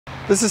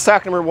This is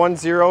stock number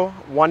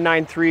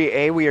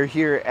 10193A. We are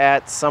here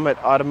at Summit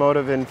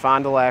Automotive in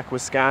Fond du Lac,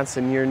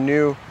 Wisconsin, your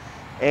new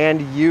and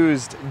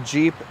used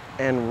Jeep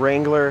and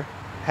Wrangler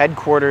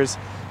headquarters.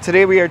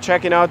 Today we are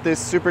checking out this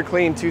super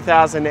clean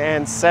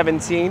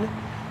 2017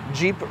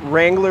 Jeep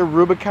Wrangler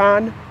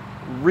Rubicon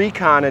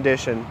Recon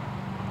Edition.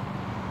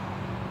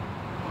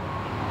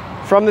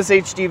 From this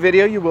HD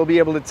video, you will be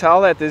able to tell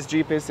that this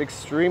Jeep is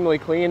extremely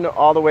clean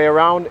all the way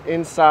around,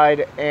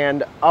 inside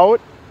and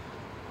out.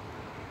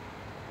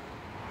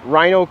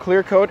 Rhino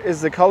Clearcoat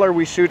is the color.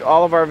 We shoot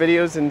all of our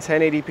videos in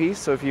 1080p,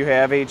 so if you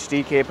have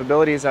HD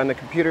capabilities on the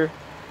computer,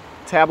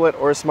 tablet,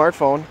 or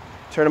smartphone,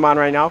 turn them on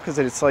right now because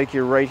it's like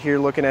you're right here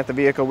looking at the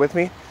vehicle with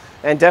me.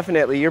 And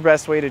definitely your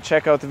best way to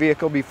check out the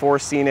vehicle before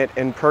seeing it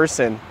in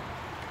person.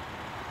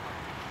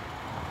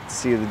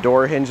 See, the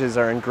door hinges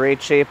are in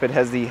great shape. It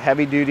has the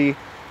heavy-duty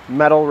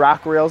metal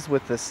rock rails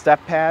with the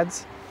step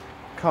pads.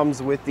 Comes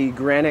with the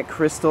granite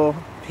crystal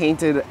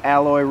painted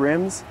alloy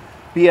rims.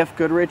 BF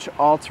Goodrich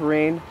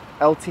all-terrain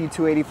L.T.C.H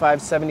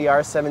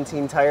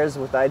 285/70R17 tires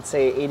with, I'd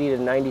say, 80 to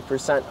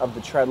 90% of the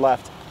tread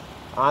left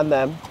on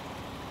them.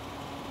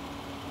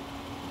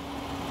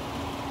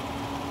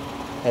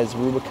 Has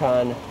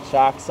Rubicon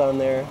shocks on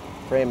there.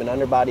 Frame and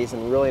underbody's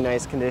in really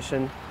nice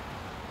condition.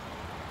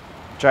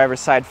 Driver's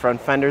side front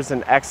fender's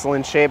in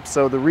excellent shape.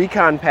 So the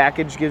Recon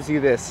package gives you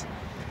this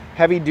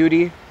heavy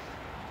duty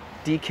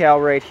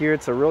decal right here.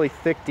 It's a really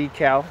thick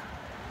decal.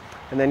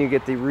 And then you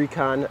get the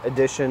Recon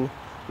Edition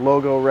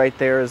logo right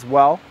there as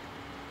well.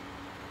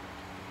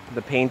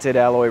 The painted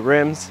alloy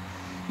rims.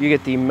 You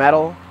get the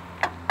metal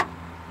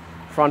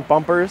front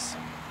bumpers.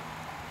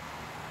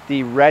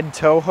 The red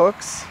tow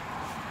hooks.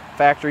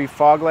 Factory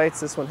fog lights.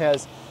 This one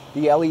has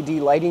the LED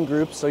lighting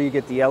group, so you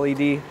get the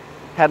LED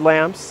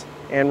headlamps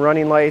and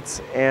running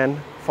lights and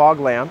fog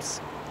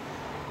lamps.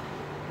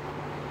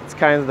 It's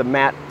kind of the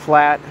matte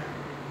flat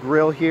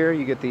grille here.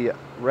 You get the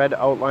red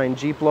outline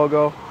Jeep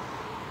logo,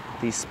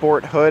 the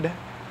sport hood,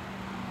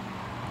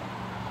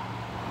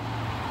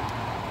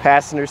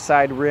 passenger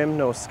side rim,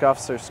 no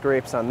scuffs or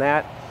scrapes on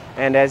that.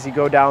 And as you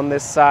go down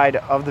this side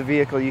of the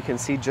vehicle, you can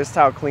see just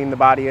how clean the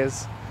body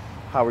is,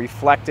 how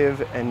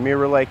reflective and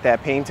mirror-like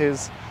that paint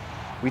is.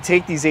 We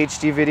take these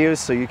HD videos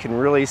so you can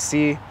really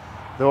see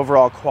the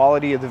overall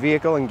quality of the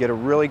vehicle and get a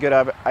really good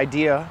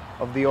idea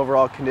of the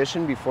overall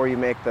condition before you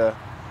make the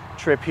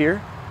trip here.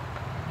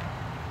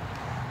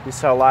 We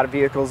sell a lot of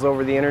vehicles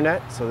over the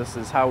internet, so this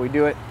is how we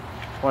do it.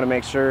 Want to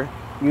make sure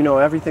you know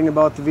everything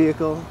about the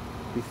vehicle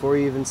before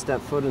you even step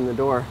foot in the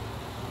door,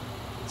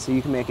 so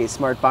you can make a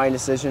smart buying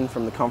decision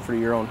from the comfort of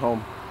your own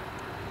home.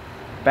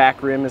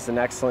 Back rim is in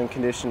excellent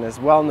condition as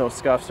well, no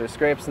scuffs or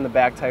scrapes, and the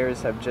back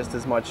tires have just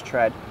as much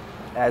tread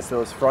as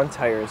those front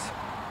tires.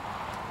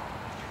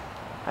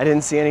 I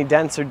didn't see any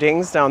dents or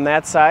dings down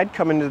that side.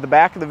 Coming to the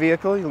back of the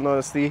vehicle, you'll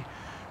notice the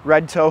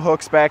red tow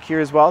hooks back here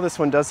as well. This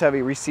one does have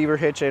a receiver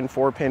hitch and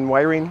 4-pin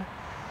wiring.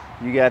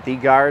 You got the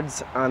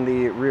guards on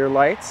the rear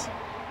lights.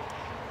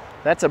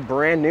 That's a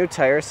brand new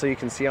tire, so you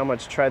can see how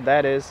much tread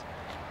that is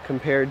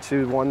compared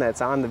to one that's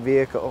on the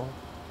vehicle.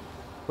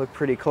 Look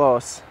pretty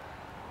close.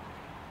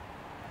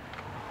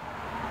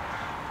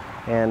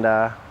 And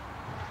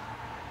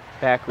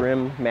back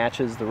rim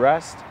matches the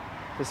rest.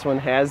 This one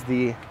has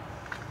the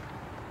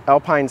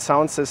Alpine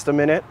sound system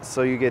in it,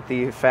 so you get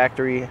the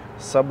factory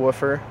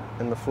subwoofer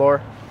in the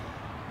floor.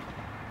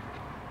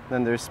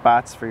 Then there's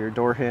spots for your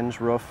door hinge,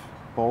 roof,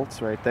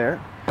 bolts right there.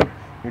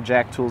 Your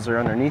jack tools are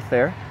underneath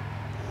there.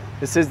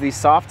 This is the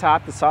soft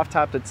top. The soft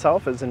top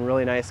itself is in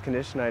really nice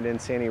condition. I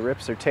didn't see any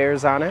rips or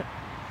tears on it.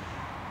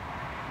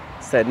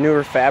 It's that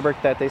newer fabric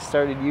that they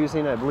started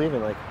using, I believe,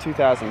 in like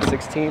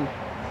 2016.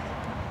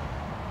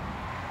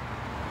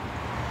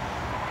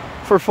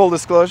 For full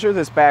disclosure,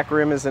 this back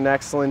rim is in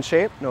excellent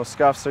shape. No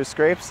scuffs or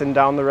scrapes, and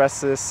down the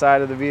rest of this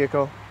side of the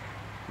vehicle,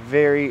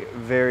 very,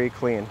 very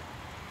clean.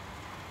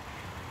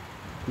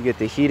 You get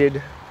the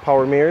heated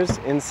power mirrors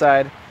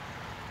inside.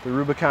 The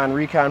Rubicon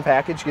Recon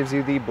package gives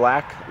you the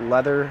black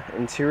leather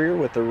interior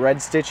with the red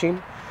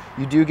stitching.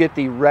 You do get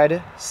the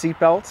red seat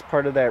belts,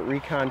 part of that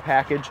Recon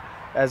package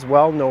as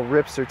well. No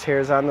rips or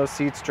tears on those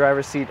seats.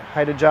 Driver's seat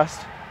height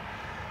adjust.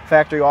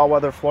 Factory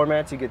all-weather floor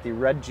mats. You get the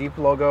red Jeep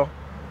logo,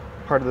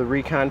 part of the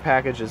Recon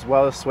package, as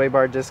well as sway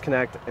bar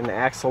disconnect and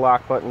axle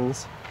lock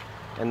buttons.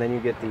 And then you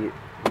get the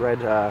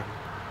red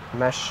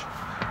mesh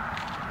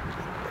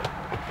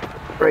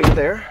right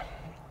there.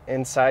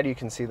 Inside, you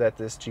can see that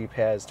this Jeep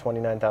has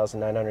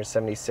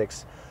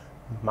 29,976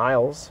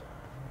 miles.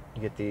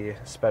 You get the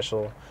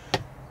special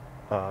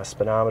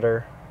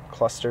speedometer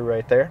cluster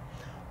right there.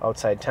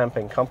 Outside temp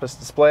and compass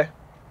display.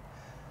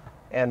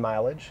 And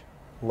mileage.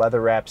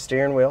 Leather wrapped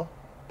steering wheel.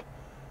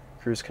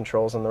 Cruise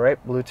controls on the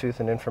right. Bluetooth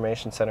and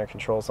information center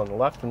controls on the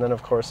left. And then,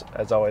 of course,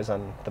 as always,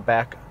 on the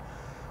back,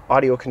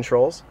 audio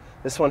controls.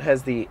 This one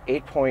has the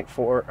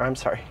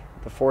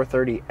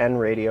 430N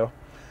radio.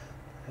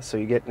 So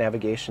you get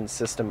navigation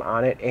system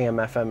on it, AM,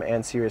 FM,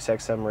 and Sirius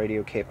XM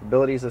radio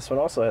capabilities. This one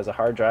also has a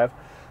hard drive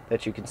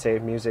that you can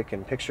save music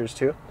and pictures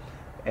to,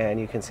 and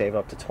you can save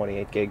up to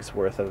 28 gigs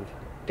worth of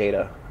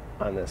data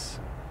on this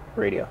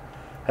radio.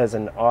 Has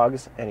an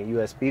AUX and a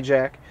USB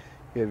jack.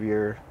 You have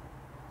your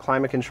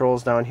climate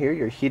controls down here,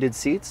 your heated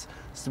seats,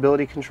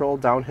 stability control,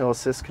 downhill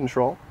assist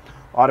control,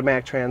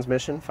 automatic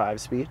transmission,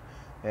 5-speed,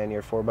 and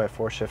your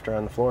 4x4 shifter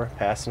on the floor.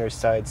 Passenger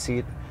side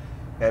seat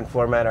and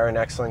floor mat are in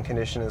excellent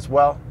condition as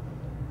well.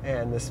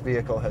 And this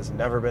vehicle has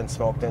never been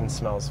smoked in,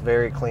 smells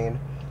very clean.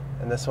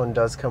 And this one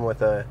does come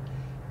with a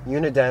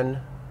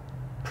Uniden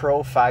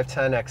Pro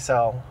 510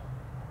 XL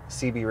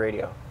CB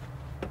radio.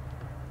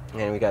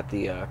 And we got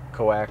the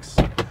coax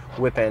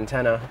whip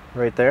antenna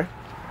right there.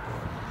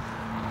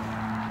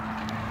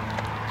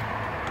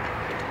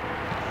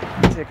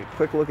 Take a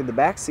quick look at the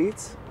back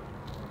seats.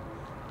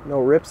 No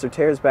rips or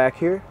tears back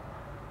here.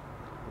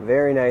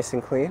 Very nice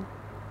and clean.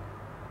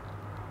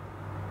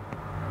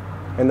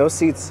 And those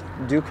seats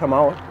do come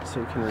out,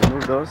 so you can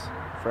remove those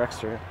for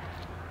extra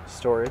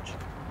storage.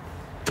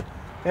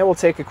 And we'll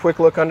take a quick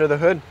look under the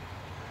hood.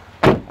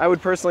 I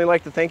would personally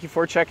like to thank you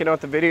for checking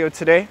out the video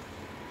today.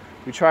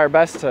 We try our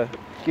best to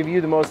give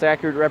you the most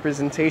accurate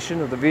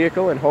representation of the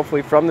vehicle, and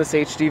hopefully from this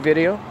HD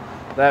video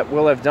that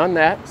we'll have done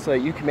that so that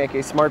you can make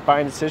a smart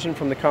buying decision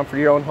from the comfort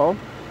of your own home.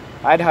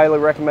 I'd highly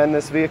recommend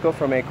this vehicle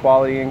from a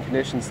quality and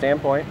condition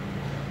standpoint.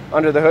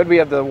 Under the hood we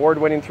have the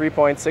award-winning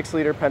 3.6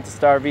 liter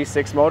Pentastar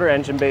V6 motor.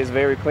 Engine bay is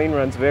very clean,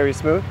 runs very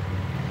smooth.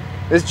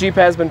 This Jeep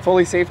has been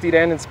fully safetied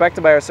and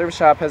inspected by our service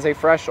shop, has a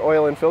fresh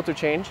oil and filter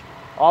change.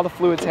 All the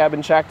fluids have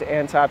been checked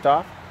and topped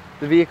off.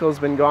 The vehicle has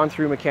been gone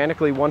through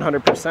mechanically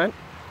 100%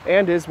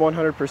 and is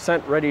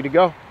 100% ready to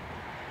go.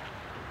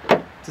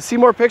 To see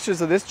more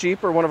pictures of this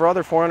Jeep or one of our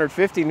other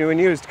 450 new and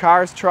used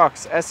cars,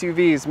 trucks,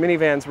 SUVs,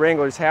 minivans,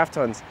 Wranglers,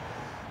 half-tons,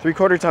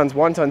 3/4 tons,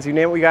 1 tons, you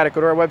name it, we got it. Go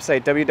to our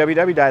website,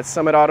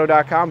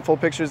 www.summitauto.com. Full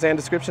pictures and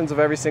descriptions of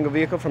every single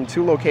vehicle from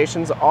 2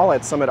 locations, all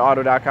at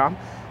summitauto.com.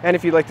 And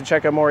if you'd like to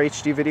check out more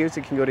HD videos,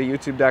 you can go to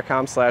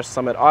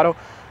youtube.com/summitauto.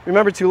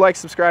 Remember to like,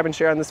 subscribe, and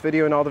share on this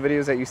video and all the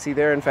videos that you see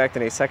there. In fact,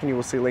 in a second, you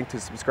will see a link to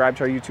subscribe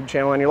to our YouTube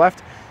channel on your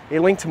left, a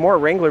link to more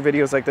Wrangler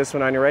videos like this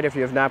one on your right. If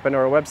you have not been to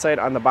our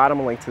website, on the bottom,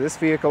 a link to this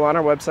vehicle on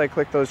our website.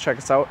 Click those, check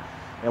us out,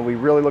 and we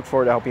really look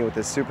forward to helping you with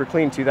this super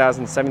clean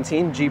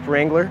 2017 Jeep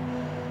Wrangler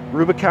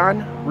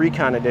Rubicon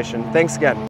Recon Edition. Thanks again.